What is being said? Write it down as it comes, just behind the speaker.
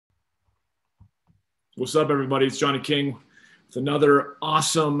What's up, everybody? It's Johnny King with another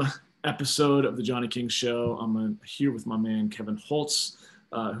awesome episode of the Johnny King Show. I'm here with my man, Kevin Holtz,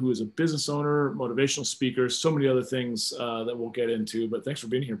 who is a business owner, motivational speaker, so many other things that we'll get into. But thanks for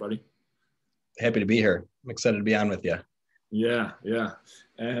being here, buddy. Happy to be here. I'm excited to be on with you. Yeah.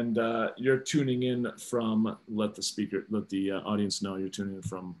 And you're tuning in from, let the audience know you're tuning in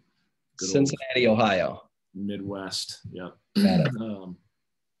from Cincinnati, Ohio. Midwest. Yep. Got it.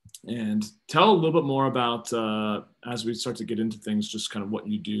 And tell a little bit more about, as we start to get into things, just kind of what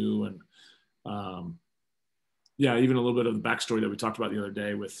you do. And even a little bit of the backstory that we talked about the other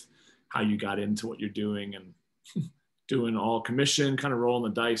day with how you got into what you're doing and doing all commission, kind of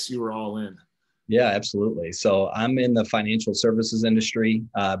rolling the dice. You were all in. Yeah, absolutely. So I'm in the financial services industry.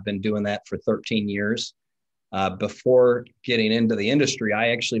 I've been doing that for 13 years. Before getting into the industry, I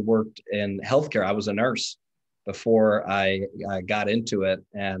actually worked in healthcare. I was a nurse before I got into it.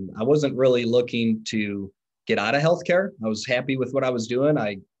 And I wasn't really looking to get out of healthcare. I was happy with what I was doing.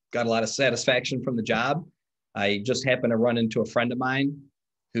 I got a lot of satisfaction from the job. I just happened to run into a friend of mine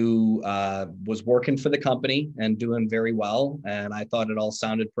who was working for the company and doing very well. And I thought it all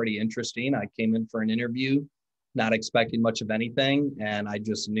sounded pretty interesting. I came in for an interview, not expecting much of anything. And I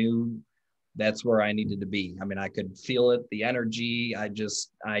just knew that's where I needed to be. I mean, I could feel it, the energy.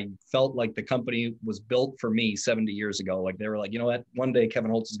 I felt like the company was built for me 70 years ago. Like they were like, you know what, one day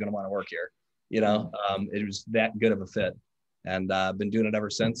Kevin Holtz is going to want to work here. It was that good of a fit. And I've been doing it ever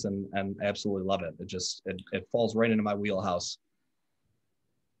since and absolutely love it. It falls right into my wheelhouse.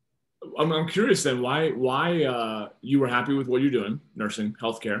 I'm curious then why you were happy with what you're doing, nursing,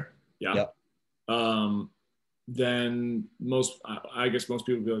 healthcare. Yeah. Yep. Then I guess most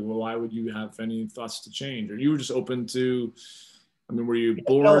people would be like, well, why would you have any thoughts to change? Or you were just open to, I mean, were you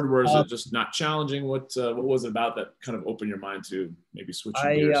bored? Was it just not challenging? What was it about that kind of opened your mind to maybe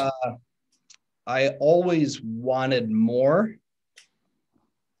switching gears? I always wanted more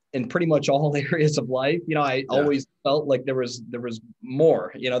in pretty much all areas of life. I always felt like there was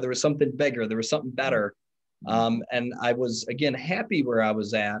more, there was something bigger, there was something better. And I was, again, happy where I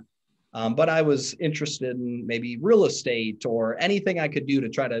was at. But I was interested in maybe real estate or anything I could do to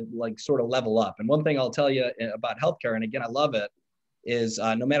try to sort of level up. And one thing I'll tell you about healthcare, and again, I love it, is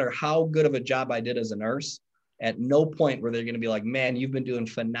no matter how good of a job I did as a nurse, at no point were they going to be like, man, you've been doing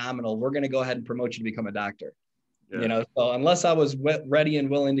phenomenal. We're going to go ahead and promote you to become a doctor. Yeah. So unless I was ready and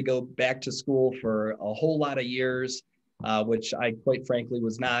willing to go back to school for a whole lot of years, which I quite frankly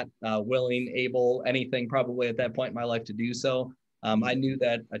was not willing, able, anything probably at that point in my life to do so. I knew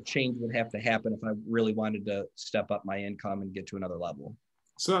that a change would have to happen if I really wanted to step up my income and get to another level.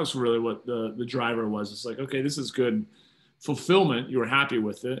 So that was really what the driver was. It's like, okay, this is good fulfillment. You were happy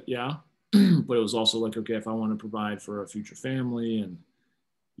with it. Yeah. But it was also like, okay, if I want to provide for a future family and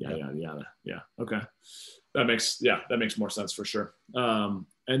yada. Okay. That makes more sense for sure. And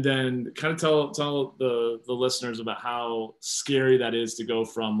then kind of tell the listeners about how scary that is to go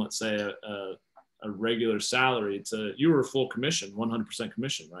from, let's say, a regular salary to, you were full commission, 100%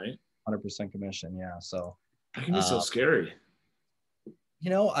 commission, right? 100% commission. Yeah. So that can be so scary.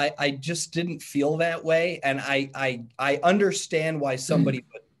 I just didn't feel that way. And I understand why somebody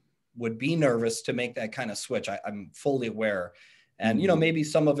would be nervous to make that kind of switch. I'm fully aware. And, maybe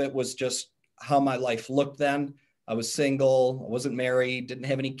some of it was just how my life looked then. I was single, I wasn't married, didn't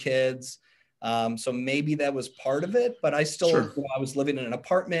have any kids. So maybe that was part of it, but I still, sure. I was living in an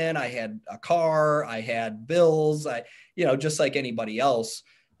apartment. I had a car, I had bills, just like anybody else.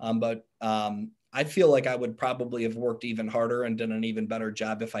 But I feel like I would probably have worked even harder and done an even better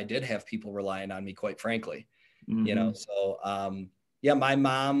job if I did have people relying on me, quite frankly. So my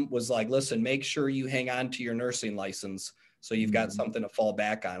mom was like, listen, make sure you hang on to your nursing license so you've got something to fall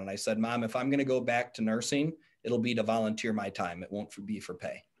back on. And I said, Mom, if I'm going to go back to nursing, it'll be to volunteer my time. It won't be for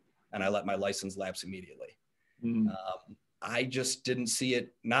pay. And I let my license lapse immediately. I just didn't see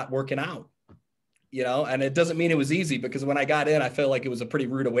it not working out, and it doesn't mean it was easy, because when I got in, I felt like it was a pretty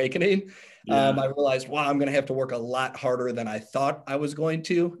rude awakening. I realized, wow, I'm going to have to work a lot harder than I thought I was going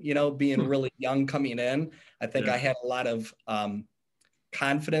to, being really young coming in. I think I had a lot of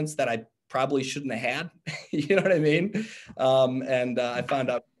confidence that I probably shouldn't have had, you know what I mean? And I found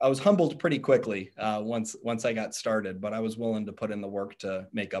out I was humbled pretty quickly once I got started, but I was willing to put in the work to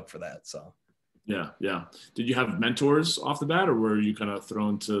make up for that. So. Yeah. Did you have mentors off the bat, or were you kind of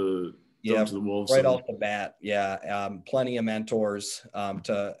thrown to the wolves? Right off the bat. Yeah. Plenty of mentors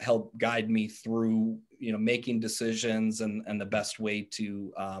to help guide me through, making decisions and the best way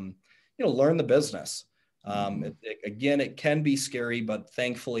to, learn the business. It can be scary, but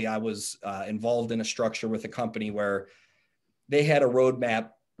thankfully I was involved in a structure with a company where they had a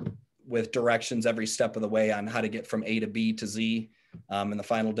roadmap with directions every step of the way on how to get from A to B to Z in the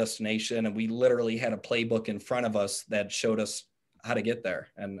final destination. And we literally had a playbook in front of us that showed us how to get there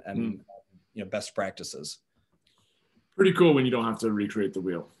and best practices. Pretty cool when you don't have to recreate the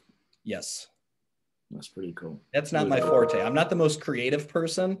wheel. Yes. That's pretty cool. That's not my forte. I'm not the most creative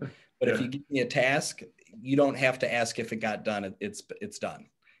person, but if you give me a task, you don't have to ask if it got done. It's done.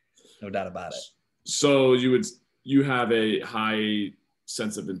 No doubt about it. So you have a high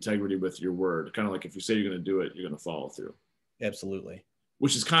sense of integrity with your word. Kind of like if you say you're going to do it, you're going to follow through. Absolutely.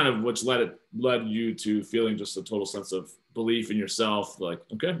 Which is kind of what's led you to feeling just a total sense of belief in yourself. Like,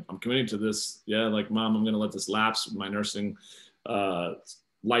 okay, I'm committing to this. Yeah. Like, Mom, I'm going to let this lapse with my nursing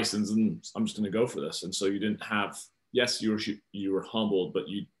license, and I'm just going to go for this. And so you didn't have, yes, you were humbled, but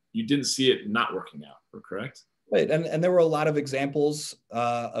you didn't see it not working out, correct? Right. And there were a lot of examples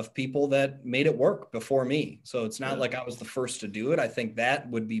of people that made it work before me. So it's not like I was the first to do it. I think that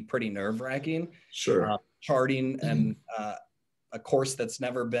would be pretty nerve-wracking. Sure. Charting and a course that's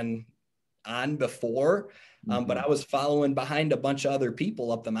never been on before. But I was following behind a bunch of other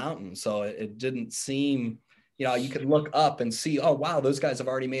people up the mountain. So it didn't seem, you could look up and see, oh, wow, those guys have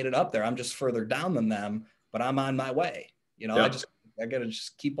already made it up there. I'm just further down than them, but I'm on my way. I got to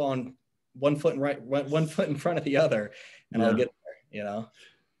just keep on one foot in front of the other, and I'll get there,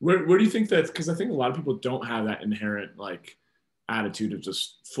 Where do you think that, because I think a lot of people don't have that inherent like attitude of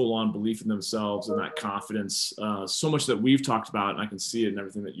just full on belief in themselves and that confidence. So much that we've talked about, and I can see it in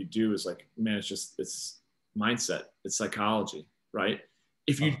everything that you do, is like, man, it's mindset, it's psychology, right?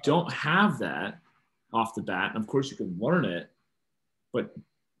 If you don't have that off the bat, and of course you can learn it, but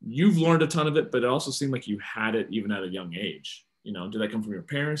you've learned a ton of it, but it also seemed like you had it even at a young age. Did that come from your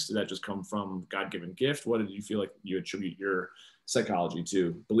parents? Did that just come from God-given gift? What did you feel like you attribute your psychology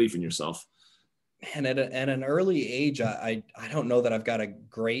to, belief in yourself? And at an early age, I don't know that I've got a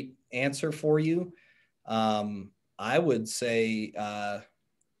great answer for you. I would say,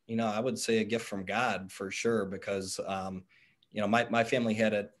 I would say a gift from God for sure, because, my family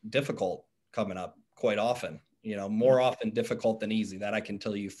had it difficult coming up quite often, more often difficult than easy. That I can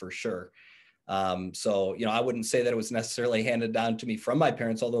tell you for sure. So, I wouldn't say that it was necessarily handed down to me from my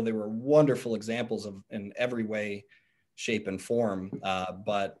parents, although they were wonderful examples of in every way, shape, and form.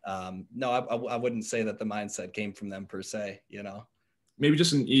 But no, I wouldn't say that the mindset came from them per se, Maybe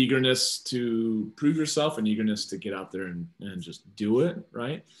just an eagerness to prove yourself, an eagerness to get out there and just do it,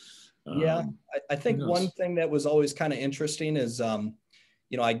 right? Yeah, I think one thing that was always kind of interesting is,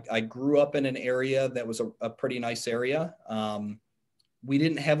 I grew up in an area that was a pretty nice area. We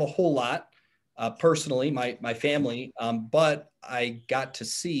didn't have a whole lot. Personally, my family, but I got to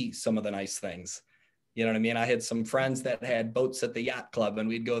see some of the nice things. You know what I mean? I had some friends that had boats at the yacht club, and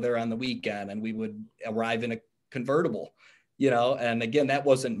we'd go there on the weekend, and we would arrive in a convertible, and again, that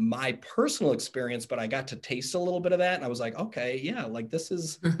wasn't my personal experience, but I got to taste a little bit of that. And I was like, okay, yeah, like this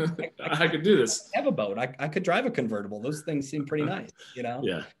is, I could do this. I have a boat. I could drive a convertible. Those things seem pretty nice,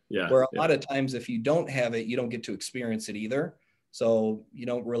 Yeah. Where a lot of times, if you don't have it, you don't get to experience it either. So you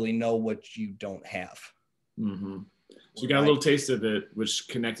don't really know what you don't have. Mm-hmm. So you got a little taste of it, which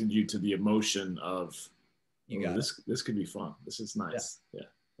connected you to the emotion of, this could be fun. This is nice. Yeah.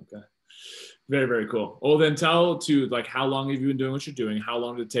 Okay. Very, very cool. Oh, then tell to like, how long have you been doing what you're doing? How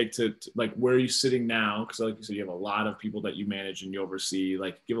long did it take to like, where are you sitting now? Because like you said, you have a lot of people that you manage and you oversee.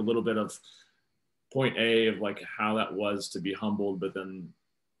 Like, give a little bit of point A of like how that was to be humbled, but then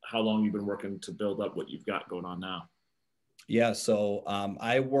how long you've been working to build up what you've got going on now. Yeah. So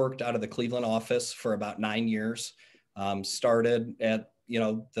I worked out of the Cleveland office for about 9 years. Started at,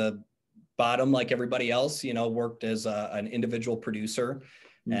 the bottom like everybody else, worked as an individual producer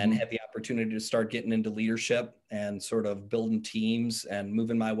and had the opportunity to start getting into leadership and sort of building teams and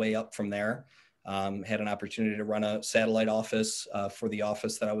moving my way up from there. Had an opportunity to run a satellite office for the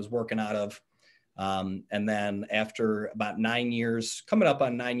office that I was working out of. And then after about 9 years, coming up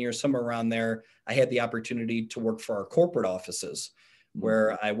on 9 years, somewhere around there, I had the opportunity to work for our corporate offices,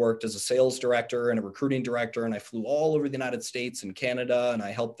 where I worked as a sales director and a recruiting director. And I flew all over the United States and Canada, and I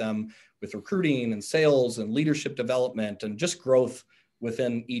helped them with recruiting and sales and leadership development and just growth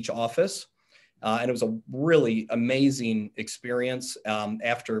within each office. And it was a really amazing experience.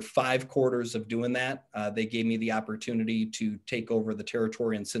 After 5 quarters of doing that, they gave me the opportunity to take over the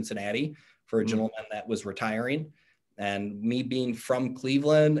territory in Cincinnati for a gentleman that was retiring. And me being from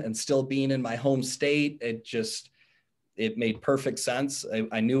Cleveland and still being in my home state, it made perfect sense.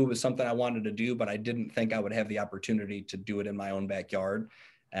 I knew it was something I wanted to do, but I didn't think I would have the opportunity to do it in my own backyard.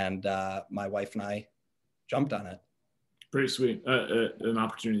 And my wife and I jumped on it. Pretty sweet. An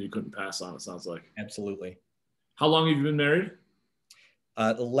opportunity you couldn't pass on, it sounds like. Absolutely. How long have you been married?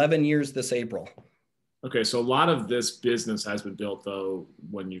 11 years this April. Okay. So a lot of this business has been built though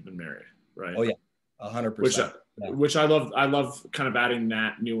when you've been married, right? Oh yeah, 100%. Which I love. I love kind of adding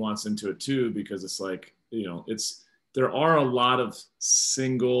that nuance into it too, because it's like, there are a lot of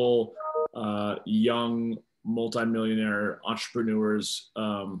single, young multimillionaire entrepreneurs,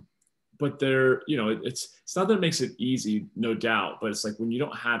 but they're, it's not that it makes it easy, no doubt, but it's like when you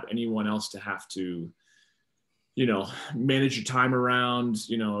don't have anyone else to have to, manage your time around,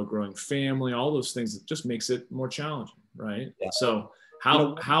 a growing family, all those things, it just makes it more challenging, right? Yeah. So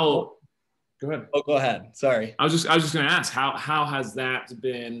how go ahead. Oh, go ahead. Sorry. I was just going to ask how has that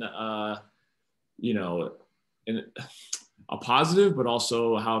been, in a positive, but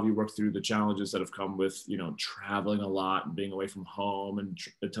also how have you worked through the challenges that have come with, traveling a lot and being away from home and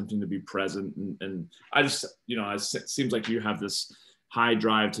attempting to be present. And I just, it seems like you have this high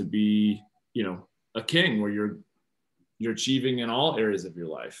drive to be, a king where you're achieving in all areas of your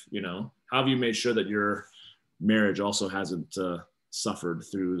life. How have you made sure that your marriage also hasn't suffered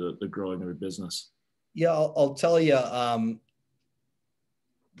through the growing of your business? Yeah, I'll tell you,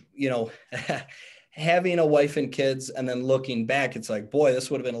 having a wife and kids and then looking back, it's like, boy,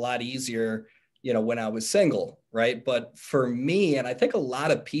 this would have been a lot easier, when I was single, right? But for me, and I think a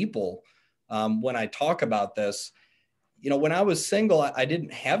lot of people, when I talk about this, when I was single, I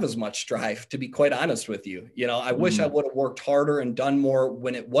didn't have as much drive, to be quite honest with you. I wish I would have worked harder and done more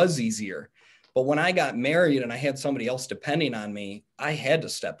when it was easier. But when I got married and I had somebody else depending on me, I had to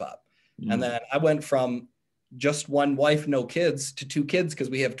step up. And then I went from just one wife, no kids, to 2 kids because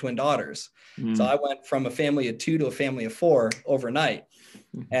we have twin daughters. So I went from a family of 2 to a family of 4 overnight.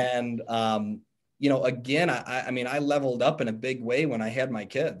 And, again, I leveled up in a big way when I had my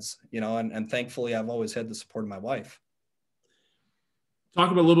kids, and thankfully I've always had the support of my wife. Talk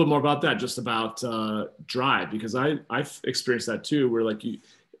a little bit more about that, just about drive, because I've experienced that too, where like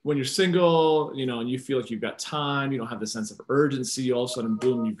when you're single, and you feel like you've got time, you don't have the sense of urgency, all of a sudden,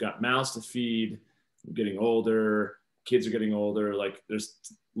 boom, you've got mouths to feed, you're getting older, kids are getting older, like there's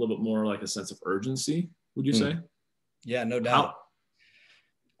a little bit more like a sense of urgency, would you say? Yeah, no doubt.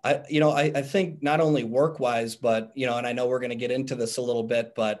 I think not only work-wise, but, and I know we're going to get into this a little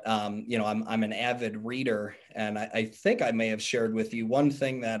bit, but, I'm an avid reader, and I think I may have shared with you one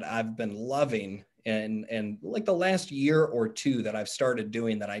thing that I've been loving and like the last year or 2 that I've started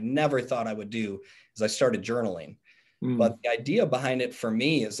doing that I never thought I would do is I started journaling. But the idea behind it for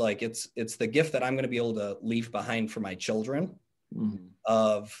me is like, it's the gift that I'm going to be able to leave behind for my children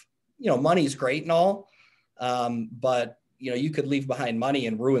of, money's great and all, but you could leave behind money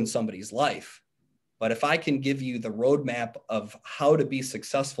and ruin somebody's life. But if I can give you the roadmap of how to be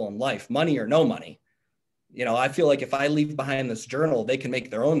successful in life, money or no money, I feel like if I leave behind this journal, they can make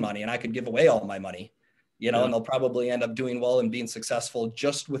their own money and I could give away all my money, and they'll probably end up doing well and being successful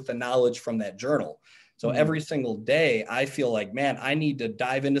just with the knowledge from that journal. So every single day I feel like, man, I need to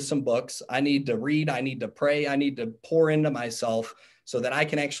dive into some books. I need to read, I need to pray, I need to pour into myself so that I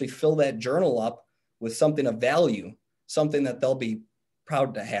can actually fill that journal up with something of value, something that they'll be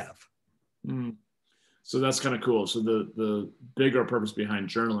proud to have. So that's kind of cool. So the bigger purpose behind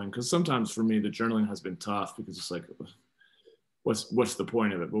journaling, because sometimes for me, the journaling has been tough because it's like, what's the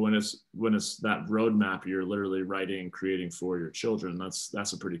point of it? But when it's that roadmap, you're literally writing, creating for your children.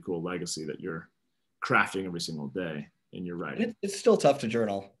 That's a pretty cool legacy that you're crafting every single day in your writing. It's still tough to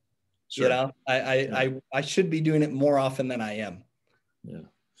journal. Sure. I should be doing it more often than I am. Yeah.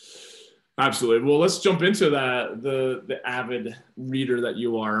 Absolutely. Well, let's jump into that. The avid reader that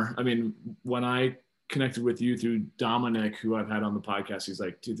you are. I mean, when I connected with you through Dominic, who I've had on the podcast, he's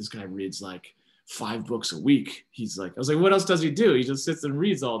like, dude, this guy reads like 5 books a week. He's like, I was like, what else does he do? He just sits and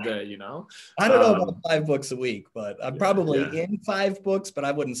reads all day, I don't know about 5 books a week, but I'm probably in 5 books, but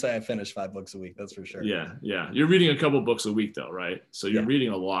I wouldn't say I finished 5 books a week. That's for sure. Yeah. You're reading a couple books a week though, right? So you're reading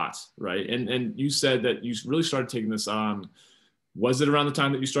a lot, right? And you said that you really started taking this on. Was it around the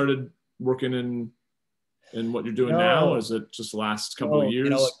time that you started working in what you're doing now? Or is it just the last couple of years?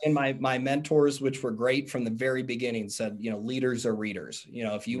 And my mentors, which were great from the very beginning, said, leaders are readers.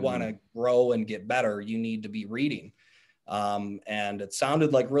 If you want to grow and get better, you need to be reading. And it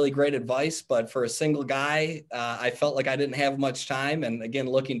sounded like really great advice, but for a single guy, I felt like I didn't have much time. And again,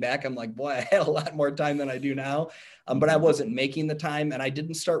 looking back, I'm like, boy, I had a lot more time than I do now. But I wasn't making the time, and I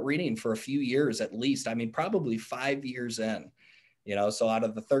didn't start reading for a few years at least. I mean, probably 5 years in. So out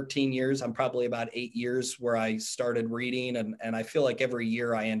of the 13 years, I'm probably about 8 years where I started reading. And I feel like every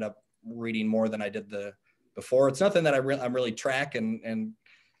year I end up reading more than I did before. It's nothing that I'm really track and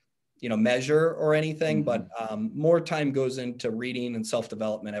measure or anything, but more time goes into reading and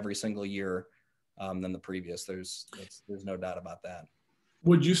self-development every single year than the previous. There's no doubt about that.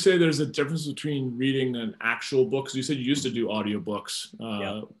 Would you say there's a difference between reading an actual book? Because you said you used to do audiobooks,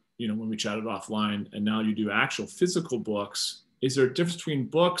 Yeah. when we chatted offline, and now you do actual physical books. Is there a difference between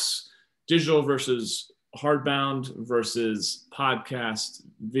books, digital versus hardbound versus podcast,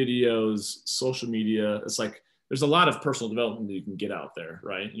 videos, social media? It's like there's a lot of personal development that you can get out there,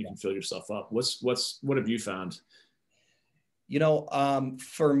 right? You can fill yourself up. What have you found?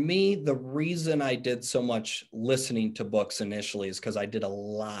 For me, the reason I did so much listening to books initially is because I did a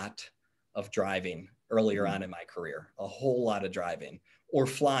lot of driving earlier on in my career, a whole lot of driving or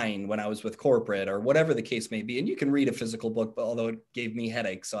flying when I was with corporate or whatever the case may be. And you can read a physical book, but although it gave me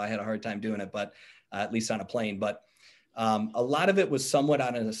headaches, so I had a hard time doing it, but at least on a plane. But a lot of it was somewhat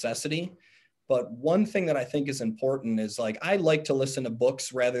out of necessity. But one thing that I think is important is like, I like to listen to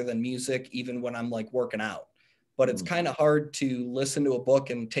books rather than music, even when I'm like working out. But it's kind of hard to listen to a book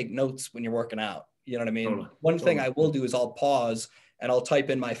and take notes when you're working out. You know what I mean? Totally. One thing I will do is I'll pause and I'll type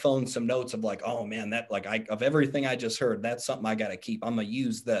in my phone some notes of like, oh man, of everything I just heard, that's something I got to keep. I'm going to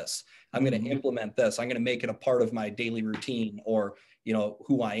use this. I'm going to implement this. I'm going to make it a part of my daily routine or,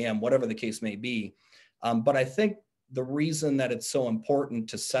 who I am, whatever the case may be. But I think the reason that it's so important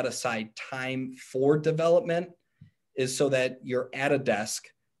to set aside time for development is so that you're at a desk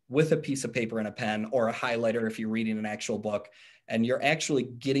with a piece of paper and a pen or a highlighter if you're reading an actual book, and you're actually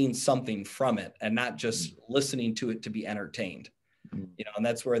getting something from it and not just listening to it to be entertained. And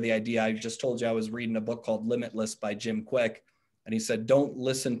that's where the idea, I just told you, I was reading a book called Limitless by Jim Quick, and he said, don't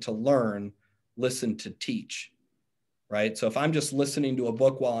listen to learn, listen to teach, right? So if I'm just listening to a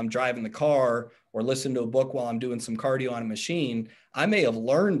book while I'm driving the car or listen to a book while I'm doing some cardio on a machine, I may have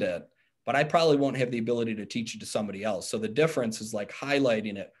learned it, but I probably won't have the ability to teach it to somebody else. So the difference is like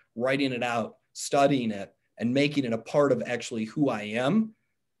highlighting it, writing it out, studying it, and making it a part of actually who I am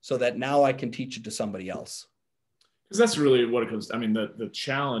so that now I can teach it to somebody else. Because that's really what it comes to. I mean, the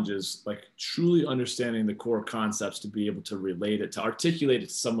challenge is like truly understanding the core concepts to be able to relate it, to articulate it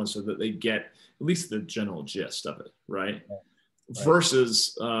to someone so that they get at least the general gist of it, right?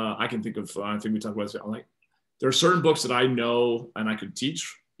 Versus, I can think of, I think we talked about this, I'm like, there are certain books that I know and I could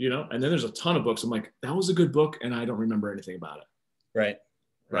teach, and then there's a ton of books. I'm like, that was a good book and I don't remember anything about it.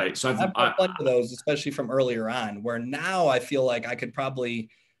 Right. So I've got a bunch of those, especially from earlier on, where now I feel like I could probably,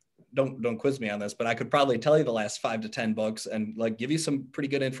 don't quiz me on this, but I could probably tell you the last 5 to 10 books and like give you some pretty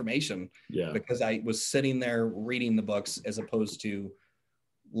good information. Because I was sitting there reading the books as opposed to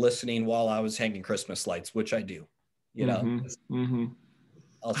listening while I was hanging Christmas lights, which I do,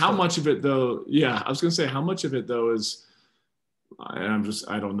 How much of it though? Yeah, I was going to say how much of it though is, and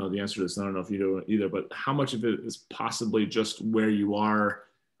I don't know the answer to this. I don't know if you do either, but how much of it is possibly just where you are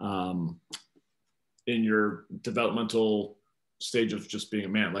in your developmental stage of just being a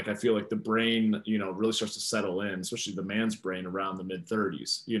man? Like, I feel like the brain, really starts to settle in, especially the man's brain around the mid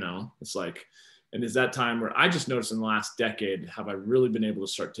 30s, it's like, and is that time where I just noticed in the last decade, have I really been able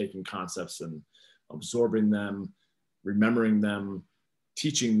to start taking concepts and absorbing them, remembering them,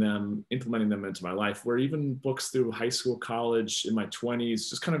 teaching them, implementing them into my life, where even books through high school, college, in my 20s,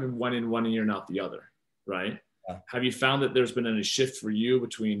 just kind of in one ear and out the other, right? Have you found that there's been any shift for you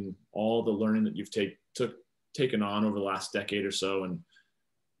between all the learning that you've taken on over the last decade or so? And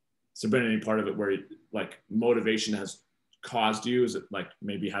has there been any part of it where like motivation has caused you? Is it like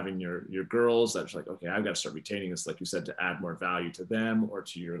maybe having your girls that's like, okay, I've got to start retaining this, like you said, to add more value to them or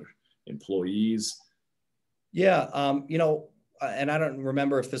to your employees? Yeah. And I don't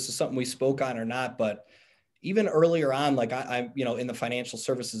remember if this is something we spoke on or not, but even earlier on, like I in the financial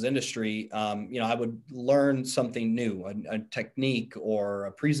services industry, I would learn something new, a technique or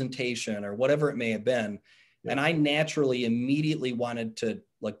a presentation or whatever it may have been. And I naturally immediately wanted to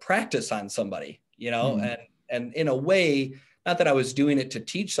like practice on somebody, and in a way, not that I was doing it to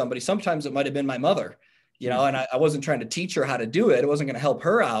teach somebody. Sometimes it might've been my mother, and I wasn't trying to teach her how to do it. It wasn't going to help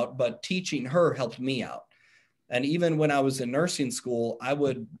her out, but teaching her helped me out. And even when I was in nursing school, I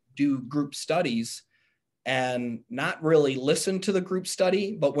would do group studies and not really listen to the group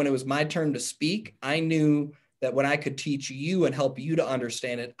study. But when it was my turn to speak, I knew that when I could teach you and help you to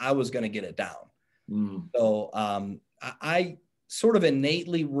understand it, I was going to get it down. So I sort of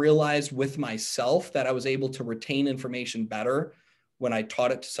innately realized with myself that I was able to retain information better when I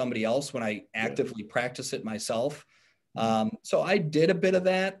taught it to somebody else, when I actively practice it myself. So I did a bit of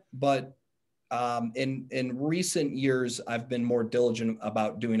that, but in recent years, I've been more diligent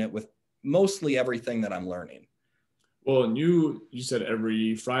about doing it with mostly everything that I'm learning. Well, and you said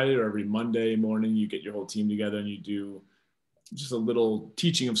every Friday or every Monday morning, you get your whole team together and you do just a little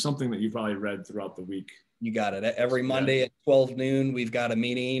teaching of something that you probably read throughout the week. You got it. Every Monday at 12 noon, we've got a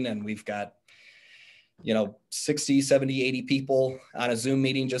meeting and we've got 60, 70, 80 people on a Zoom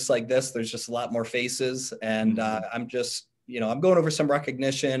meeting just like this. There's just a lot more faces. And I'm just, I'm going over some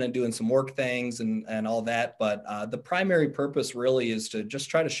recognition and doing some work things and all that. But the primary purpose really is to just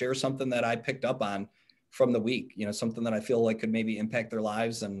try to share something that I picked up on from the week, something that I feel like could maybe impact their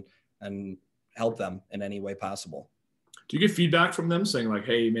lives and help them in any way possible. Do you get feedback from them saying like,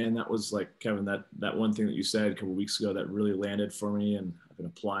 hey man, that was like, Kevin, that one thing that you said a couple of weeks ago that really landed for me, and I've been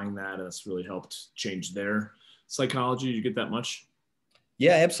applying that, and it's really helped change their psychology? Do you get that much?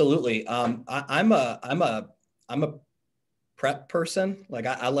 Yeah, absolutely. I'm a prep person. Like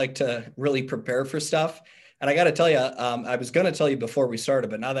I like to really prepare for stuff. And I got to tell you, I was going to tell you before we started,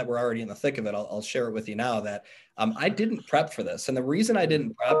 but now that we're already in the thick of it, I'll share it with you now that I didn't prep for this. And the reason I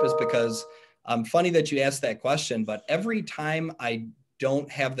didn't prep is because funny that you asked that question, but every time I don't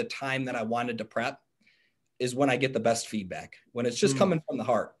have the time that I wanted to prep is when I get the best feedback, when it's just coming from the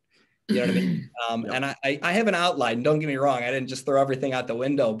heart. You know what I mean? Yep. And I have an outline. Don't get me wrong. I didn't just throw everything out the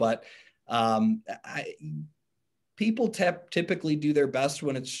window, but people typically do their best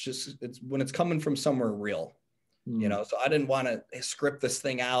when it's coming from somewhere real. So I didn't want to script this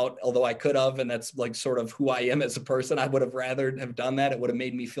thing out, although I could have, and that's like sort of who I am as a person. I would have rather have done that. It would have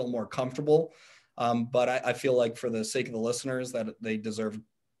made me feel more comfortable. But I feel like for the sake of the listeners that they deserve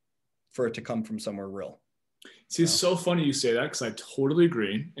for it to come from somewhere real. See, it's so funny you say that, because I totally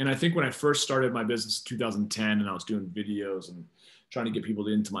agree. And I think when I first started my business in 2010 and I was doing videos and trying to get people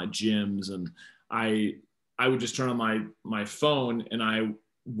into my gyms, and I would just turn on my phone and I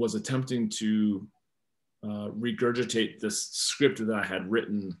was attempting to regurgitate this script that I had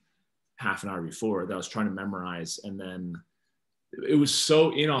written half an hour before that I was trying to memorize. And then it was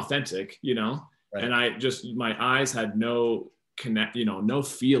so inauthentic, right. And my eyes had no no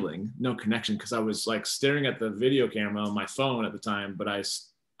feeling, no connection, because I was like staring at the video camera on my phone at the time, but I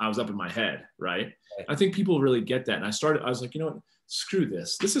was up in my head, right? I think people really get that. And I was like, you know what, screw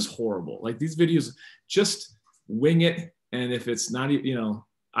this. This is horrible. Like these videos, just wing it. And if it's not,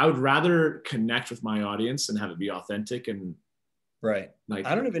 I would rather connect with my audience and have it be authentic. And right. Like,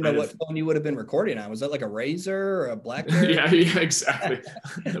 I don't even know what phone you would have been recording on. Was that like a Razr or a BlackBerry? yeah, exactly.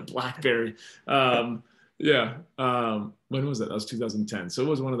 BlackBerry. Yeah. When was that? That was 2010. So it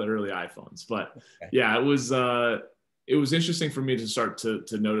was one of the early iPhones, but yeah, it was interesting for me to start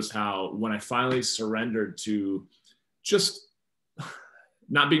to notice how, when I finally surrendered to just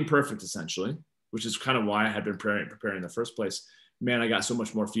not being perfect, essentially, which is kind of why I had been preparing in the first place, man, I got so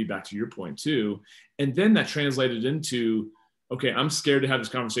much more feedback, to your point too. And then that translated into, okay, I'm scared to have this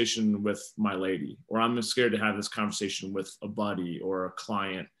conversation with my lady, or I'm scared to have this conversation with a buddy or a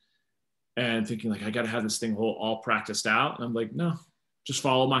client, and thinking like, I got to have this thing all practiced out. And I'm like, no, just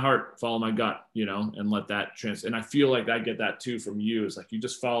follow my heart, follow my gut, and let that and I feel like I get that too from you. It's like, you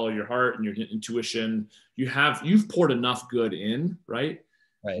just follow your heart and your intuition. You've poured enough good in, right?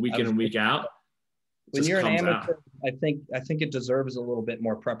 Week in and week out. When you're an amateur, I think it deserves a little bit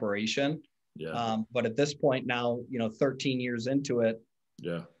more preparation. Yeah. But at this point now, 13 years into it.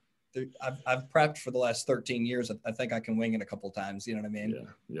 Yeah. I've prepped for the last 13 years. I think I can wing it a couple of times. You know what I mean?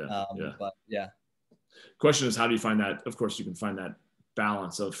 Yeah. But yeah. Question is, how do you find that? Of course, you can find that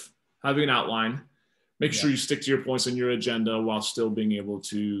balance of having an outline, make sure you stick to your points on your agenda while still being able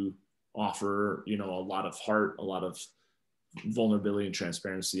to offer, a lot of heart, a lot of vulnerability and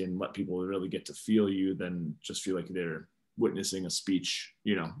transparency, and let people really get to feel you, than just feel like they're witnessing a speech,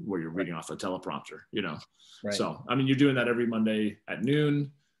 where you're reading off a teleprompter, Right. So, I mean, you're doing that every Monday at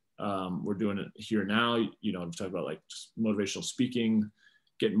noon. We're doing it here now, we talk about like just motivational speaking,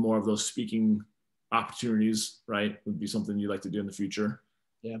 getting more of those speaking opportunities, right? Would be something you'd like to do in the future.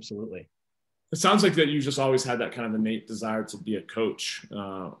 Yeah, absolutely. It sounds like that you just always had that kind of innate desire to be a coach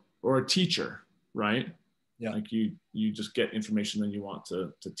or a teacher, right? Yeah. Like you just get information that you want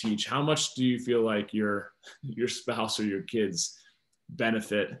to teach. How much do you feel like your spouse or your kids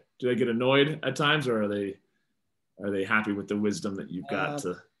benefit? Do they get annoyed at times, or are they happy with the wisdom that you've got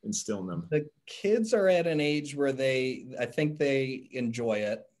to instill in them? The kids are at an age where I think they enjoy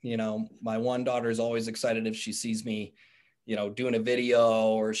it. My one daughter is always excited if she sees me, doing a video,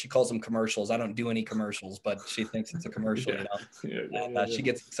 or she calls them commercials. I don't do any commercials, but she thinks it's a commercial, She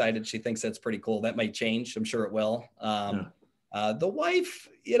gets excited. She thinks that's pretty cool. That might change. I'm sure it will. The wife,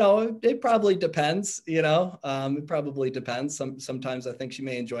 it probably depends, it probably depends. Sometimes I think she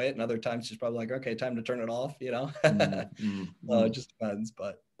may enjoy it, and other times she's probably like, okay, time to turn it off, It just depends.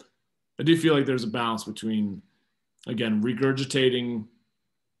 But I do feel like there's a balance between, again, regurgitating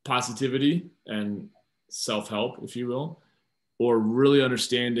positivity and self-help, if you will, or really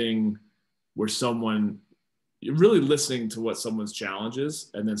understanding where you're really listening to what someone's challenge is,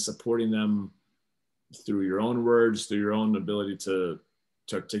 and then supporting them through your own words, through your own ability to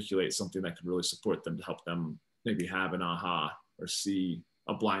articulate something that could really support them, to help them maybe have an aha or see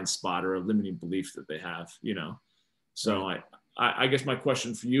a blind spot or a limiting belief that they have, you know? So right. I guess my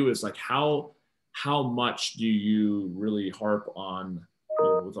question for you is like, how much do you really harp on, you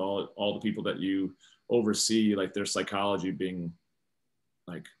know, with all the people that you oversee, like their psychology being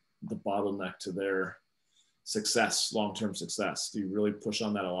like the bottleneck to their success, long-term success? Do you really push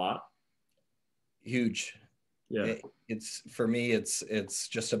on that a lot? Huge. Yeah. It's for me, it's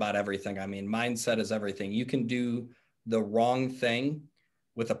just about everything. I mean, mindset is everything. You can do the wrong thing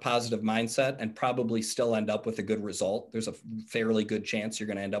with a positive mindset and probably still end up with a good result. There's a fairly good chance you're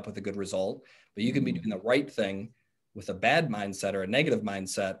going to end up with a good result, but you can be doing the right thing with a bad mindset or a negative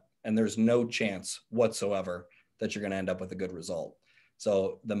mindset, and there's no chance whatsoever that you're going to end up with a good result.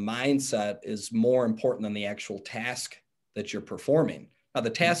 So the mindset is more important than the actual task that you're performing. Now, the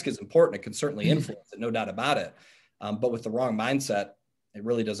task is important. It can certainly influence it, no doubt about it. But with the wrong mindset, it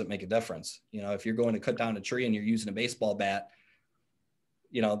really doesn't make a difference. You know, if you're going to cut down a tree and you're using a baseball bat,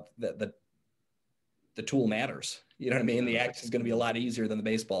 you know, the tool matters. You know what I mean? The axe is going to be a lot easier than the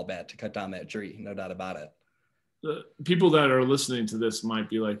baseball bat to cut down that tree, no doubt about it. The people that are listening to this might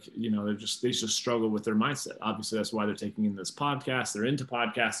be like, you know, they just struggle with their mindset. Obviously, that's why they're taking in this podcast. They're into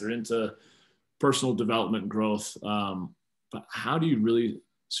podcasts. They're into personal development and growth. But how do you really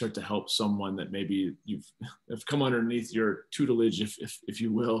start to help someone that maybe have come underneath your tutelage, if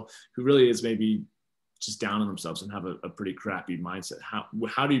you will, who really is maybe just down on themselves and have a pretty crappy mindset?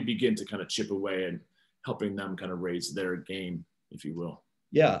 How do you begin to kind of chip away and helping them kind of raise their game, if you will?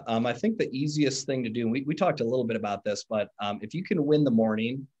 Yeah, I think the easiest thing to do, and we talked a little bit about this, but if you can win the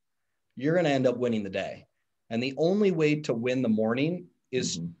morning, you're going to end up winning the day. And the only way to win the morning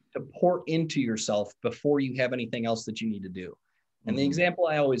is to pour into yourself before you have anything else that you need to do. And the example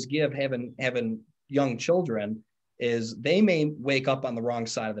I always give, having young children, is they may wake up on the wrong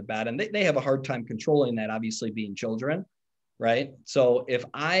side of the bed, and they have a hard time controlling that, obviously being children, right? So if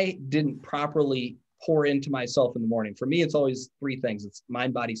I didn't properly pour into myself in the morning, for me, it's always three things. It's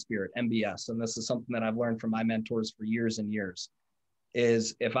mind, body, spirit, MBS. And this is something that I've learned from my mentors for years and years,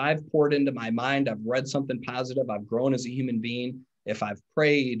 is if I've poured into my mind, I've read something positive, I've grown as a human being, if I've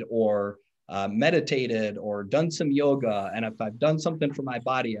prayed or meditated or done some yoga, and if I've done something for my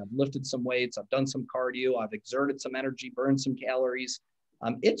body, I've lifted some weights, I've done some cardio, I've exerted some energy, burned some calories,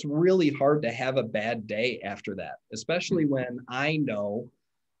 it's really hard to have a bad day after that, especially when I know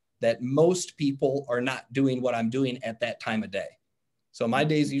that most people are not doing what I'm doing at that time of day. So my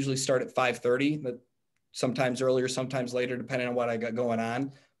days usually start at 5:30, but sometimes earlier, sometimes later, depending on what I got going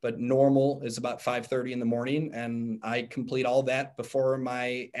on. But normal is about 5:30 in the morning, and I complete all that before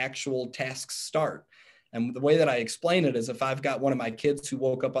my actual tasks start. And the way that I explain it is, if I've got one of my kids who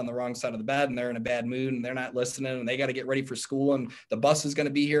woke up on the wrong side of the bed and they're in a bad mood and they're not listening and they got to get ready for school and the bus is going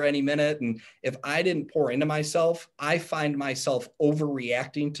to be here any minute, and if I didn't pour into myself, I find myself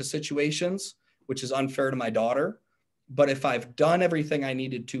overreacting to situations, which is unfair to my daughter. But if I've done everything I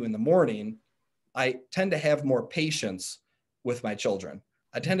needed to in the morning, I tend to have more patience with my children.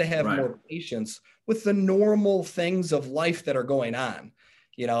 I tend to have more patience with the normal things of life that are going on,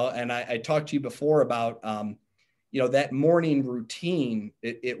 you know. And I talked to you before about, you know, that morning routine.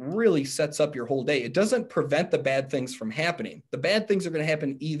 It really sets up your whole day. It doesn't prevent the bad things from happening. The bad things are going to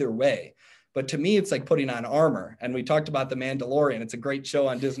happen either way. But to me, it's like putting on armor. And we talked about The Mandalorian. It's a great show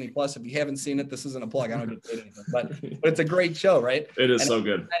on Disney Plus. If you haven't seen it, this isn't a plug. I don't get paid anything, but it's a great show, right? It is so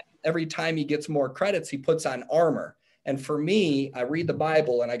good. Every time he gets more credits, he puts on armor. And for me, I read the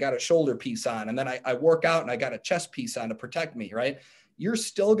Bible and I got a shoulder piece on, and then I work out and I got a chest piece on to protect me, right? You're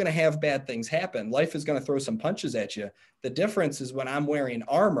still going to have bad things happen. Life is going to throw some punches at you. The difference is when I'm wearing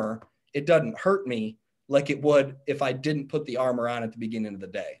armor, it doesn't hurt me like it would if I didn't put the armor on at the beginning of the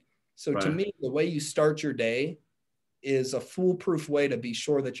day. So to me, the way you start your day is a foolproof way to be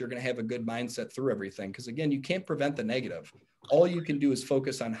sure that you're going to have a good mindset through everything. Because again, you can't prevent the negative. All you can do is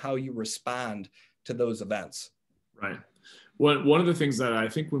focus on how you respond to those events. Right. One of the things that I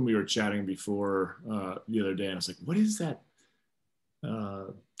think when we were chatting before the other day, and I was like, what is that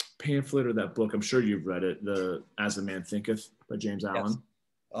pamphlet or that book? I'm sure you've read it, the As a Man Thinketh by James Allen.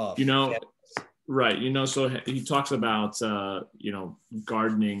 Oh, you know, right. You know, so he talks about, you know,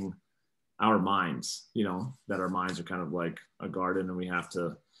 gardening our minds, you know, that our minds are kind of like a garden and we have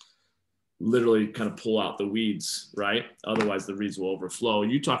to literally kind of pull out the weeds, right? Otherwise the weeds will overflow.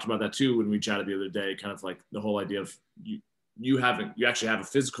 You talked about that too when we chatted the other day, kind of like the whole idea of you actually have a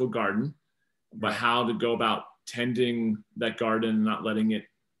physical garden, but how to go about tending that garden and not letting it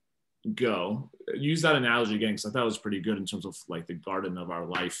go. Use that analogy again, because I thought it was pretty good in terms of like the garden of our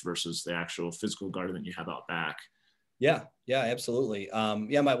life versus the actual physical garden that you have out back. Yeah, yeah, absolutely.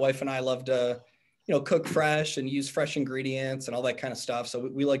 Yeah, my wife and I love to, cook fresh and use fresh ingredients and all that kind of stuff. So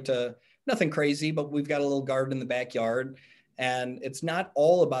we like to, nothing crazy, but we've got a little garden in the backyard, and it's not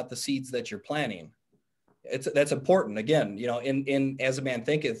all about the seeds that you're planting. That's important. Again, in As a Man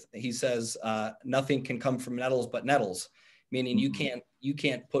Thinketh, he says, nothing can come from nettles but nettles, meaning you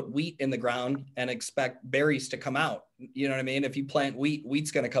can't put wheat in the ground and expect berries to come out. You know what I mean? If you plant wheat's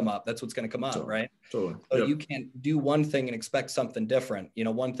going to come up. That's what's going to come out, right? Totally. So you can't do one thing and expect something different.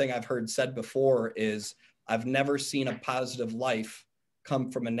 One thing I've heard said before is, I've never seen a positive life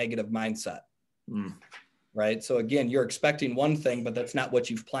come from a negative mindset. Right? So again, you're expecting one thing, but that's not what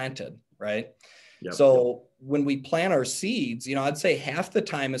you've planted, right? So when we plant our seeds, I'd say half the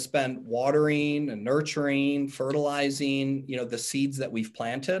time is spent watering and nurturing, fertilizing, the seeds that we've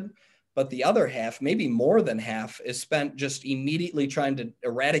planted. But the other half, maybe more than half, is spent just immediately trying to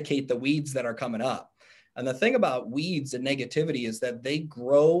eradicate the weeds that are coming up. And the thing about weeds and negativity is that they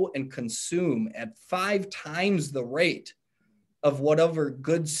grow and consume at 5 times the rate of whatever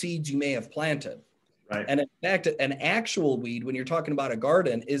good seeds you may have planted. Right. And in fact, an actual weed, when you're talking about a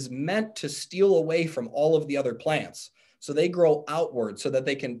garden, is meant to steal away from all of the other plants. So they grow outward so that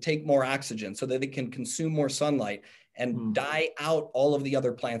they can take more oxygen, so that they can consume more sunlight and die out all of the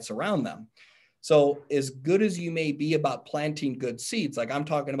other plants around them. So as good as you may be about planting good seeds, like I'm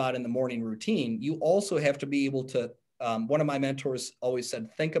talking about in the morning routine, you also have to be able to, one of my mentors always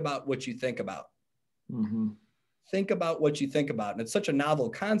said, think about what you think about. Think about what you think about. And it's such a novel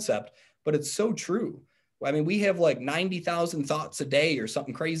concept, but it's so true. I mean, we have like 90,000 thoughts a day or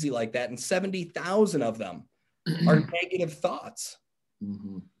something crazy like that. And 70,000 of them are negative thoughts.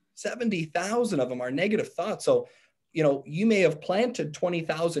 70,000 of them are negative thoughts. So, you may have planted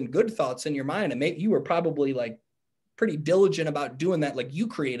 20,000 good thoughts in your mind, and maybe you were probably like pretty diligent about doing that. Like you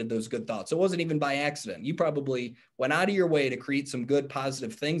created those good thoughts. It wasn't even by accident. You probably went out of your way to create some good,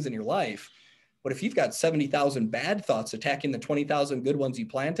 positive things in your life. But if you've got 70,000 bad thoughts attacking the 20,000 good ones you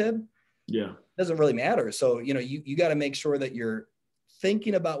planted, it doesn't really matter. So, you got to make sure that you're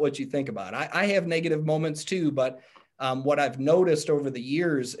thinking about what you think about. I have negative moments too, but what I've noticed over the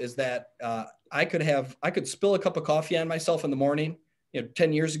years is that I could spill a cup of coffee on myself in the morning,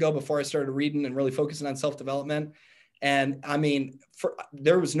 10 years ago before I started reading and really focusing on self-development. And I mean,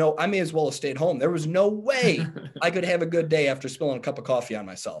 I may as well have stayed home. There was no way I could have a good day after spilling a cup of coffee on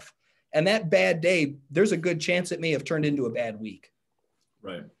myself. And that bad day, there's a good chance it may have turned into a bad week.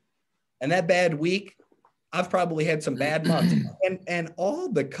 Right. And that bad week, I've probably had some bad months, and all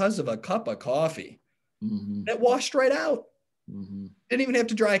because of a cup of coffee that washed right out. Didn't even have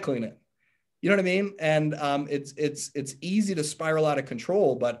to dry clean it. You know what I mean? And it's easy to spiral out of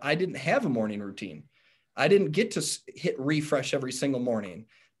control, but I didn't have a morning routine. I didn't get to hit refresh every single morning.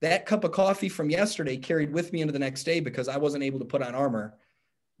 That cup of coffee from yesterday carried with me into the next day because I wasn't able to put on armor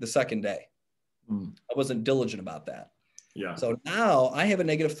the second day. I wasn't diligent about that. Yeah. So now I have a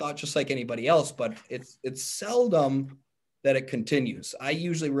negative thought just like anybody else, but it's seldom that it continues. I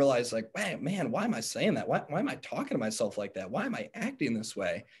usually realize like, man, why am I saying that? Why am I talking to myself like that? Why am I acting this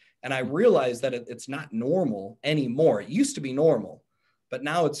way? And I realize that it's not normal anymore. It used to be normal, but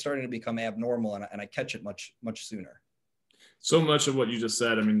now it's starting to become abnormal, and I catch it much, much sooner. So much of what you just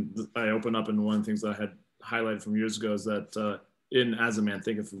said, I mean, I open up into one of the things that I had highlighted from years ago is that in As a Man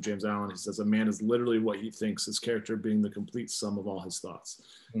Thinketh from James Allen, he says, a man is literally what he thinks, his character being the complete sum of all his thoughts,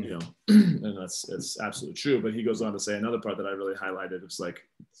 and it's absolutely true. But he goes on to say another part that I really highlighted. It's like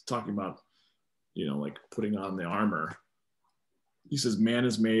talking about, like putting on the armor. He says, man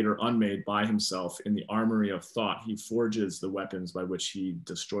is made or unmade by himself in the armory of thought. He forges the weapons by which he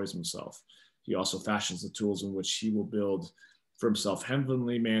destroys himself. He also fashions the tools in which he will build for himself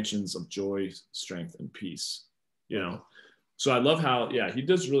heavenly mansions of joy, strength, and peace. So I love how, he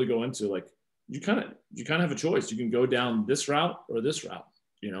does really go into like, you kind of have a choice. You can go down this route or this route,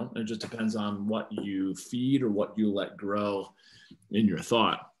 and it just depends on what you feed or what you let grow in your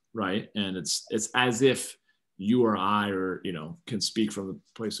thought. Right. And it's as if you or I, or, can speak from the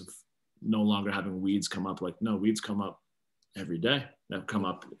place of no longer having weeds come up. Like, no, weeds come up every day. They'll come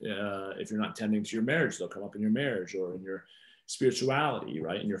up if you're not tending to your marriage, they'll come up in your marriage or in your spirituality,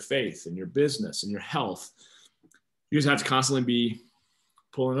 right? In your faith, in your business, in your health. You just have to constantly be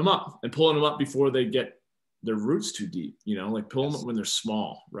pulling them up before they get their roots too deep, like pull them up when they're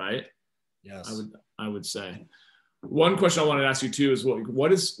small, right? Yes. I would say. One question I wanted to ask you too is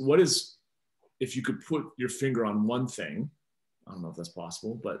what is, if you could put your finger on one thing, I don't know if that's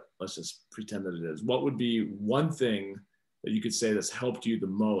possible, but let's just pretend that it is. What would be one thing that you could say that's helped you the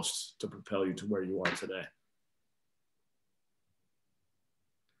most to propel you to where you are today?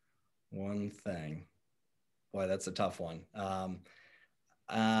 One thing. Boy, that's a tough one.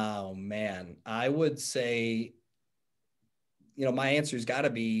 Oh man, I would say, my answer's got to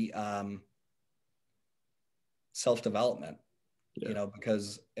be self-development.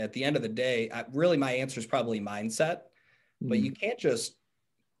 Because at the end of the day, really my answer is probably mindset, but you can't just,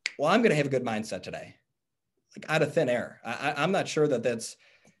 I'm going to have a good mindset today, like out of thin air. I'm not sure that's,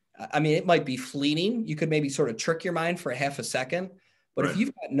 it might be fleeting. You could maybe sort of trick your mind for a half a second, but if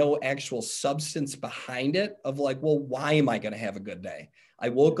you've got no actual substance behind it of like, well, why am I going to have a good day? I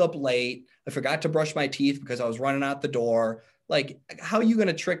woke up late. I forgot to brush my teeth because I was running out the door. Like, how are you going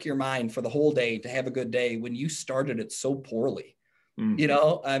to trick your mind for the whole day to have a good day when you started it so poorly?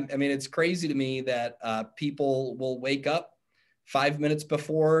 It's crazy to me that people will wake up 5 minutes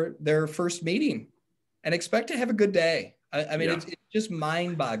before their first meeting and expect to have a good day. It's just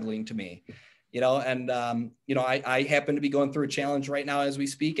mind boggling to me, I happen to be going through a challenge right now as we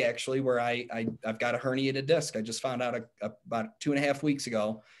speak, actually, where I've got a herniated disc. I just found out about 2.5 weeks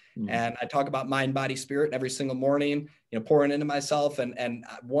ago. And I talk about mind, body, spirit every single morning, pouring into myself. And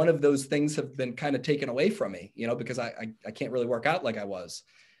one of those things have been kind of taken away from me, because I can't really work out like I was.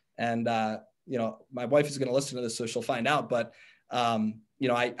 And, my wife is going to listen to this, so she'll find out. But,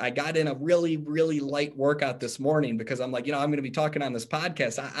 I got in a really, really light workout this morning because I'm like, I'm going to be talking on this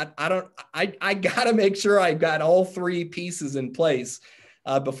podcast. I got to make sure I've got all 3 pieces in place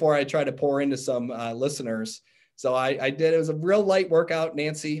before I try to pour into some listeners. So I did. It was a real light workout,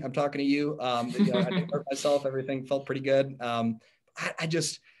 Nancy. I'm talking to you. I didn't hurt myself. Everything felt pretty good. I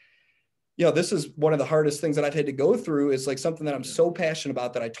just, this is one of the hardest things that I've had to go through, is like something that I'm so passionate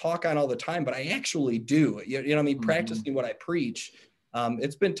about that I talk on all the time, but I actually do. Practicing what I preach.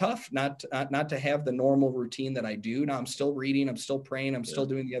 It's been tough not to have the normal routine that I do. Now I'm still reading, I'm still praying, I'm still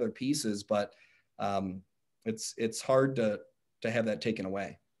doing the other pieces, but it's hard to have that taken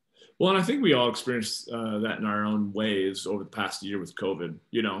away. Well, and I think we all experienced that in our own ways over the past year with COVID,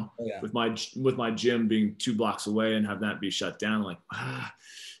 with my gym being 2 blocks away and have that be shut down, like,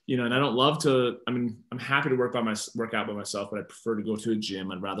 and I don't love to, I'm happy to work out by myself, but I prefer to go to a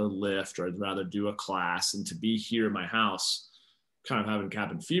gym. I'd rather lift, or I'd rather do a class, and to be here in my house, kind of having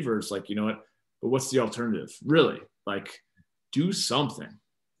cabin fever. It's like, but what's the alternative? Really? Like, do something,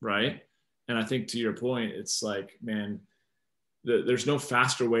 right? And I think to your point, it's like, man, there's no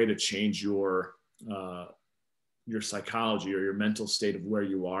faster way to change your psychology or your mental state of where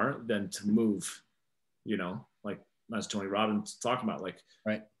you are than to move, like as Tony Robbins talking about, like,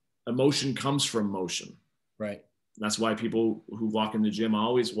 emotion comes from motion. Right. That's why people who walk in the gym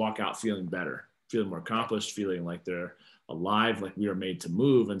always walk out feeling better, feeling more accomplished, feeling like they're alive, like we are made to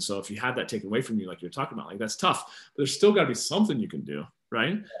move. And so if you have that taken away from you, like you're talking about, like, that's tough, but there's still got to be something you can do,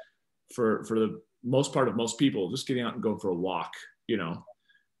 right? For the most part of most people, just getting out and going for a walk,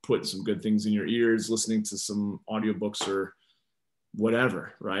 putting some good things in your ears, listening to some audiobooks or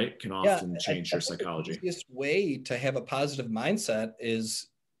whatever, right, can often change your psychology. The easiest way to have a positive mindset is,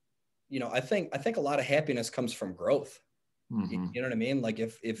 I think a lot of happiness comes from growth. You know what I mean? Like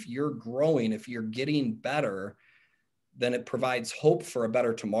if you're growing, if you're getting better, then it provides hope for a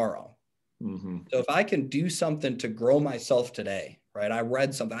better tomorrow. So if I can do something to grow myself today, right? I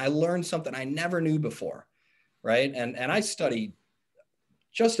read something, I learned something I never knew before, right? And I studied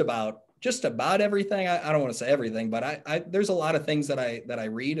just about everything. I don't want to say everything, but there's a lot of things that I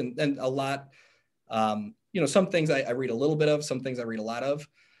read, and a lot, some things I read a little bit of, some things I read a lot of,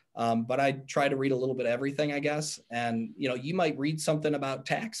 but I try to read a little bit of everything, I guess. And, you might read something about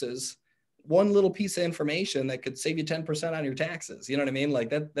taxes, one little piece of information that could save you 10% on your taxes. You know what I mean? Like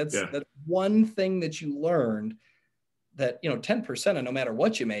that's one thing that you learned that, 10% of no matter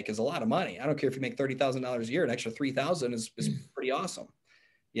what you make is a lot of money. I don't care if you make $30,000 a year, an extra 3,000 is pretty awesome.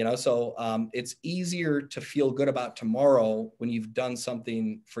 So it's easier to feel good about tomorrow when you've done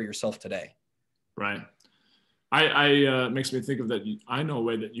something for yourself today. Right. I makes me think of that. I know a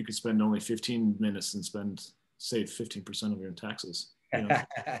way that you could spend only 15 minutes and save 15% of your taxes.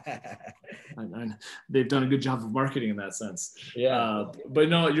 They've done a good job of marketing in that sense. But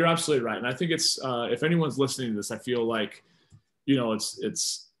no, you're absolutely right. And I think it's, if anyone's listening to this, I feel like, you're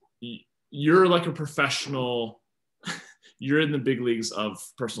like a professional, you're in the big leagues of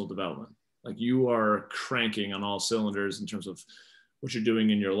personal development. Like you are cranking on all cylinders in terms of what you're doing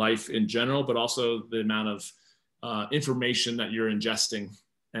in your life in general, but also the amount of information that you're ingesting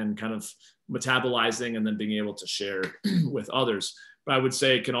and kind of metabolizing and then being able to share with others. But I would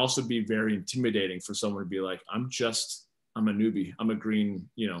say it can also be very intimidating for someone to be like, I'm a newbie. I'm a green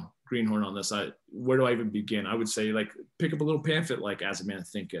greenhorn on this. Where do I even begin? I would say like pick up a little pamphlet like As a Man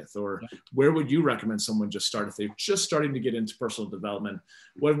Thinketh, or where would you recommend someone just start if they're just starting to get into personal development?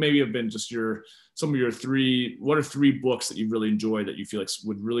 What maybe have been just what are three books that you really enjoy that you feel like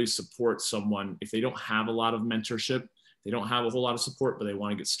would really support someone if they don't have a lot of mentorship, they don't have a whole lot of support, but they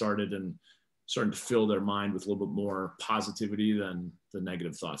want to get started and starting to fill their mind with a little bit more positivity than the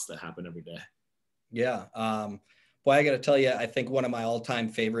negative thoughts that happen every day? Yeah. Well, I got to tell you, I think one of my all-time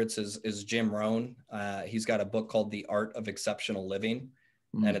favorites is Jim Rohn. He's got a book called The Art of Exceptional Living,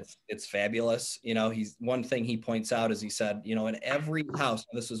 and it's fabulous. One thing he points out is he said, in every house,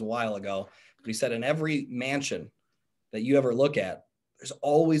 this was a while ago, but he said in every mansion that you ever look at, there's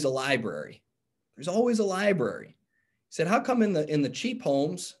always a library. There's always a library. He said, how come in the cheap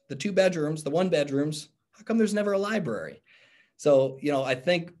homes, the 2 bedrooms, the 1 bedrooms, how come there's never a library? So, I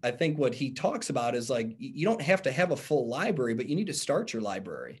think what he talks about is like, you don't have to have a full library, but you need to start your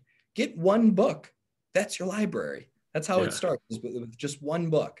library. Get 1 book. That's your library. That's how it starts, with just 1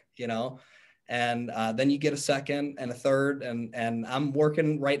 book, and then you get a second and a third. And I'm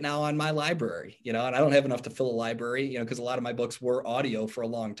working right now on my library, and I don't have enough to fill a library, because a lot of my books were audio for a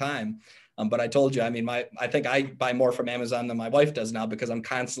long time. But I told you, I think I buy more from Amazon than my wife does now, because I'm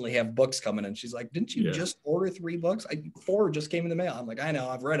constantly have books coming in. She's like, didn't you just order 3 books? 4 just came in the mail. I'm like, I know,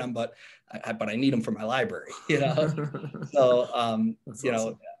 I've read them, but I need them for my library, So, awesome.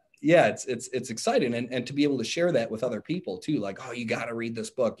 Yeah, it's exciting. And to be able to share that with other people too, like, oh, you got to read this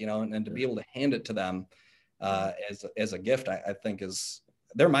book, and to be able to hand it to them as a gift, I think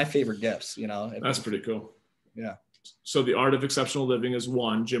they're my favorite gifts, That's pretty cool. Yeah. So The Art of Exceptional Living is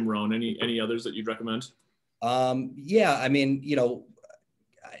one, Jim Rohn. Any others that you'd recommend? Yeah, I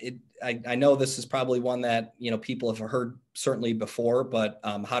know this is probably one that, people have heard certainly before, but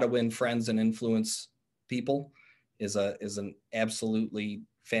How to Win Friends and Influence People is an absolutely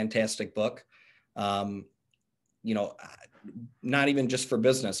fantastic book. Not even just for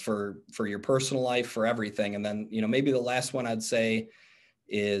business, for your personal life, for everything. And then, maybe the last one I'd say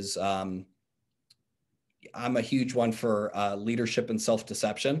is, I'm a huge one for leadership and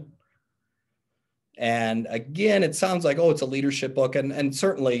self-deception. And again, it sounds like, it's a leadership book, and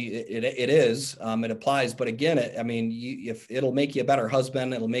certainly it is. It applies, but again, if it'll make you a better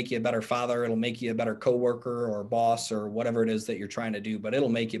husband, it'll make you a better father, it'll make you a better coworker or boss or whatever it is that you're trying to do. But it'll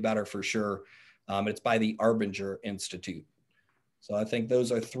make you better for sure. It's by the Arbinger Institute. So I think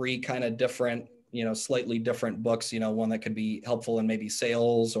those are 3 kind of different, slightly different books. One that could be helpful in maybe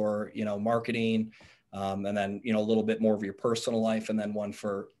sales or marketing. And then, a little bit more of your personal life, and then one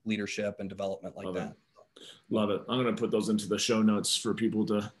for leadership and development like that. Love it. I'm going to put those into the show notes for people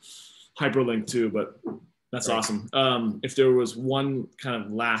to hyperlink to, but that's awesome. If there was one kind of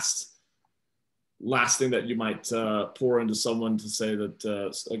last thing that you might pour into someone to say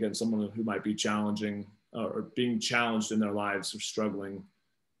that, again, someone who might be challenging or being challenged in their lives or struggling,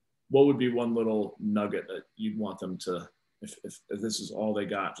 what would be one little nugget that you'd want them to, if this is all they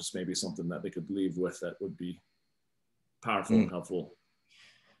got, just maybe something that they could leave with that would be powerful and helpful?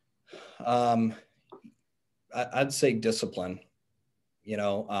 I'd say discipline.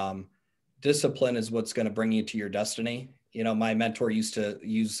 Discipline is what's going to bring you to your destiny. My mentor used to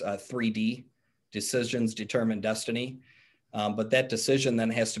use 3D: decisions, determine, destiny. But that decision then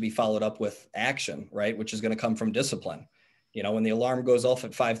has to be followed up with action, right? Which is going to come from discipline. When the alarm goes off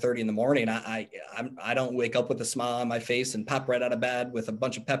at 5:30 in the morning, I don't wake up with a smile on my face and pop right out of bed with a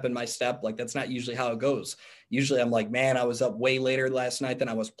bunch of pep in my step. Like, that's not usually how it goes. Usually I'm like, man, I was up way later last night than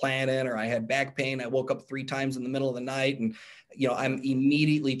I was planning, or I had back pain. I woke up 3 times in the middle of the night. And, I'm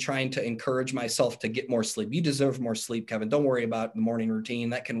immediately trying to encourage myself to get more sleep. You deserve more sleep, Kevin. Don't worry about the morning routine.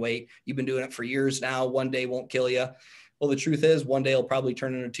 That can wait. You've been doing it for years now. One day won't kill you. Well, the truth is, one day it'll probably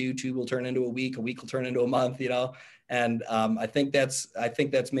turn into 2 will turn into a week will turn into a month, And I think that's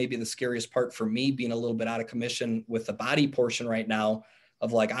maybe the scariest part for me, being a little bit out of commission with the body portion right now,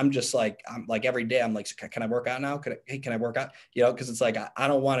 of like, I'm like every day I'm like, can I work out now? Can I work out? Because it's like, I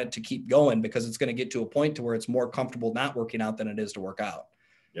don't want it to keep going, because it's going to get to a point to where it's more comfortable not working out than it is to work out.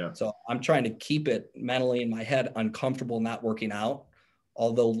 Yeah. So I'm trying to keep it mentally in my head uncomfortable not working out.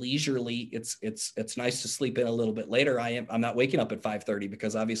 Although leisurely, it's nice to sleep in a little bit later. I'm not waking up at 5:30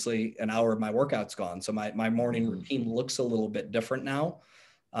 because obviously an hour of my workout's gone. So my morning routine looks a little bit different now.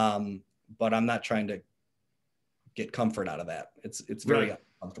 But I'm not trying to get comfort out of that. It's very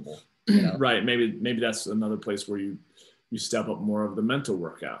uncomfortable. Right. Maybe that's another place where you step up more of the mental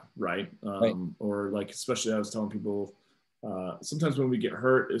workout, right? Or like, especially I was telling people, sometimes when we get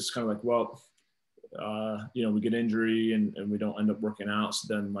hurt, it's kind of like, well, we get injury and we don't end up working out.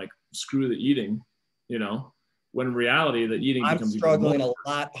 So then, like, screw the eating, when in reality the eating I'm becomes struggling a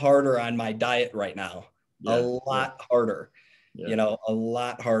lot harder on my diet right now. Yeah, a lot harder. Yeah. You know, a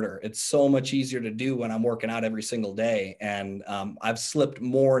lot harder. It's so much easier to do when I'm working out every single day. And I've slipped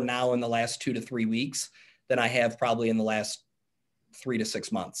more now in the last 2 to 3 weeks than I have probably in the last 3 to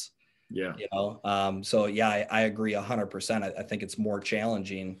 6 months. Yeah. You know, so yeah, I agree 100%. I think it's more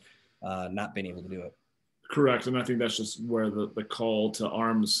challenging not being able to do it. Correct. And I think that's just where the call to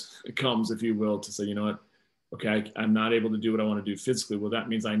arms comes, if you will, to say, you know what, okay, I'm not able to do what I want to do physically. Well, that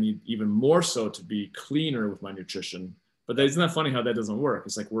means I need even more so to be cleaner with my nutrition. But isn't that funny how that doesn't work?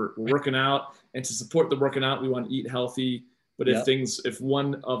 It's like we're working out, and to support the working out, we want to eat healthy. But if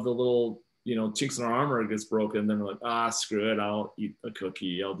one of the little, you know, chinks in our armor gets broken, then we're like, screw it, I'll eat a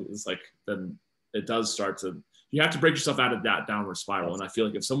cookie. It's like, then it does start to, you have to break yourself out of that downward spiral. And I feel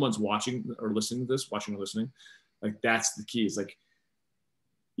like if someone's watching or listening to this, like that's the key. It's like,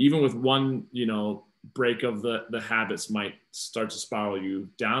 even with one, you know, break of the habits might start to spiral you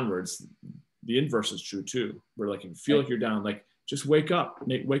downwards. The inverse is true too, where like, if you feel like you're down, like just wake up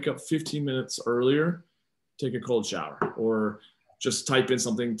 15 minutes earlier, take a cold shower, or just type in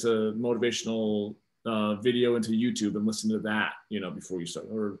something to motivational video into YouTube and listen to that, you know, before you start,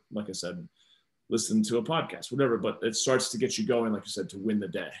 or like I said, listen to a podcast, whatever, but it starts to get you going, like you said, to win the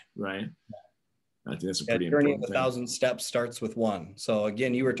day. Right. I think that's a pretty important thing. 1,000 steps starts with one. So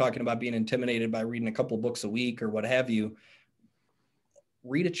again, you were talking about being intimidated by reading a couple of books a week or what have you.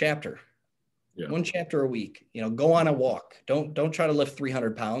 Read a chapter. Yeah. 1 chapter a week, you know, go on a walk. Don't try to lift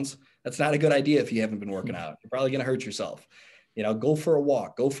 300 pounds. That's not a good idea if you haven't been working out. You're probably going to hurt yourself. You know, go for a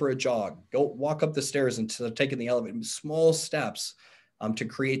walk, go for a jog, go walk up the stairs instead of taking the elevator. Small steps to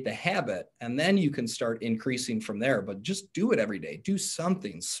create the habit. And then you can start increasing from there, but just do it every day. Do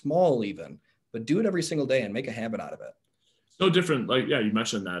something small even, but do it every single day and make a habit out of it. So different. Like, yeah, you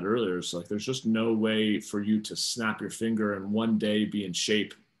mentioned that earlier. It's like, there's just no way for you to snap your finger and one day be in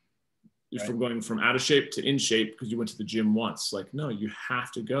shape. Right. From going from out of shape to in shape because you went to the gym once. Like, no, you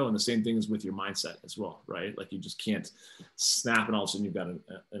have to go. And the same thing is with your mindset as well, right? Like, you just can't snap and all of a sudden you've got an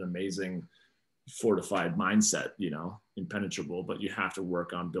amazing fortified mindset, you know, impenetrable, but you have to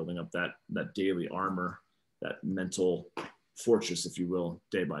work on building up that daily armor, that mental fortress, if you will,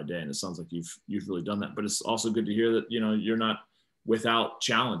 day by day. And it sounds like you've really done that, but it's also good to hear that, you know, you're not without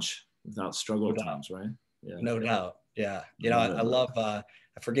challenge, without struggle at times, right? Yeah. No doubt. Yeah. You know, I love,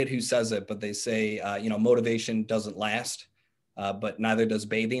 I forget who says it, but they say, you know, motivation doesn't last, but neither does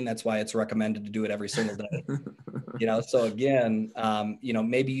bathing. That's why it's recommended to do it every single day. You know, so again, you know,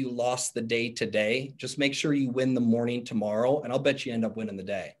 maybe you lost the day today, just make sure you win the morning tomorrow, and I'll bet you end up winning the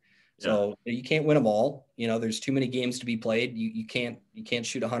day. Yeah. So you can't win them all. You know, there's too many games to be played. You can't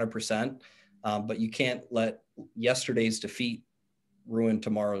shoot 100%, but you can't let yesterday's defeat ruin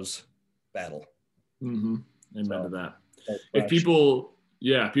tomorrow's battle. Mm-hmm. Amen to that. If people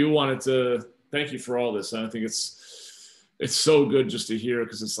wanted to, thank you for all this. And I think it's so good just to hear,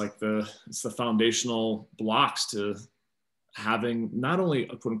 because it's like it's the foundational blocks to having not only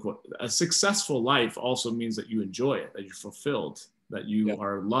a quote unquote a successful life also means that you enjoy it, that you're fulfilled, that you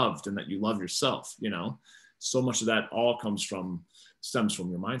are loved, and that you love yourself. You know, so much of that all stems from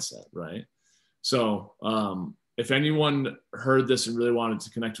your mindset, right? So if anyone heard this and really wanted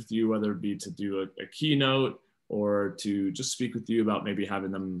to connect with you, whether it be to do a keynote or to just speak with you about maybe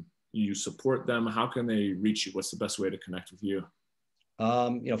having you support them, how can they reach you? What's the best way to connect with you? You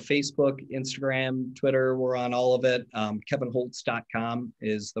know, Facebook, Instagram, Twitter, we're on all of it. KevinHoltz.com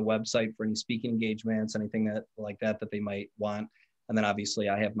is the website for any speaking engagements, anything that they might want. And then obviously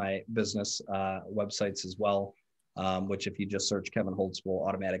I have my business websites as well, which if you just search Kevin Holtz will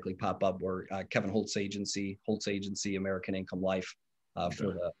automatically pop up, or Kevin Holtz Agency, American Income Life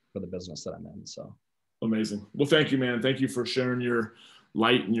for the business that I'm in. So. Amazing. Well, thank you, man. Thank you for sharing your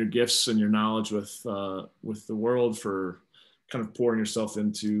light and your gifts and your knowledge with the world, for kind of pouring yourself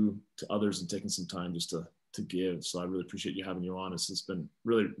into others and taking some time just to give. So I really appreciate you having you on. It's been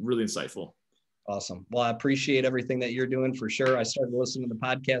really, really insightful. Awesome. Well, I appreciate everything that you're doing for sure. I started listening to the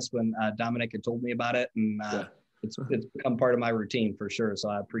podcast when Dominic had told me about it, and it's become part of my routine for sure. So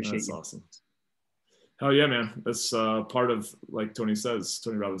I appreciate That's awesome. Hell yeah, man. That's part of, like Tony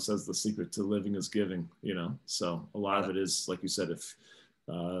Robbins says, the secret to living is giving, you know? So a lot of it is, like you said,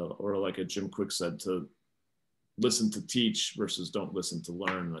 or like a Jim Quick said, to listen to teach versus don't listen to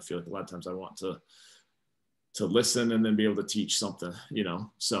learn. And I feel like a lot of times I want to listen and then be able to teach something, you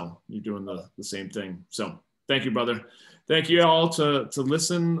know? So you're doing the same thing. So thank you, brother. Thank you all to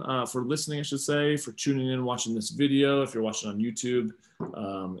listen, for listening, I should say, for tuning in, watching this video. If you're watching on YouTube,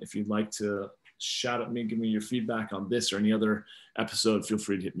 if you'd like to shout at me, give me your feedback on this or any other episode, feel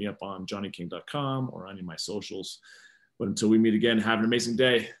free to hit me up on johnnyking.com or on any of my socials. But until we meet again, have an amazing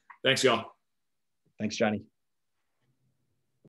day. Thanks, y'all. Thanks, Johnny.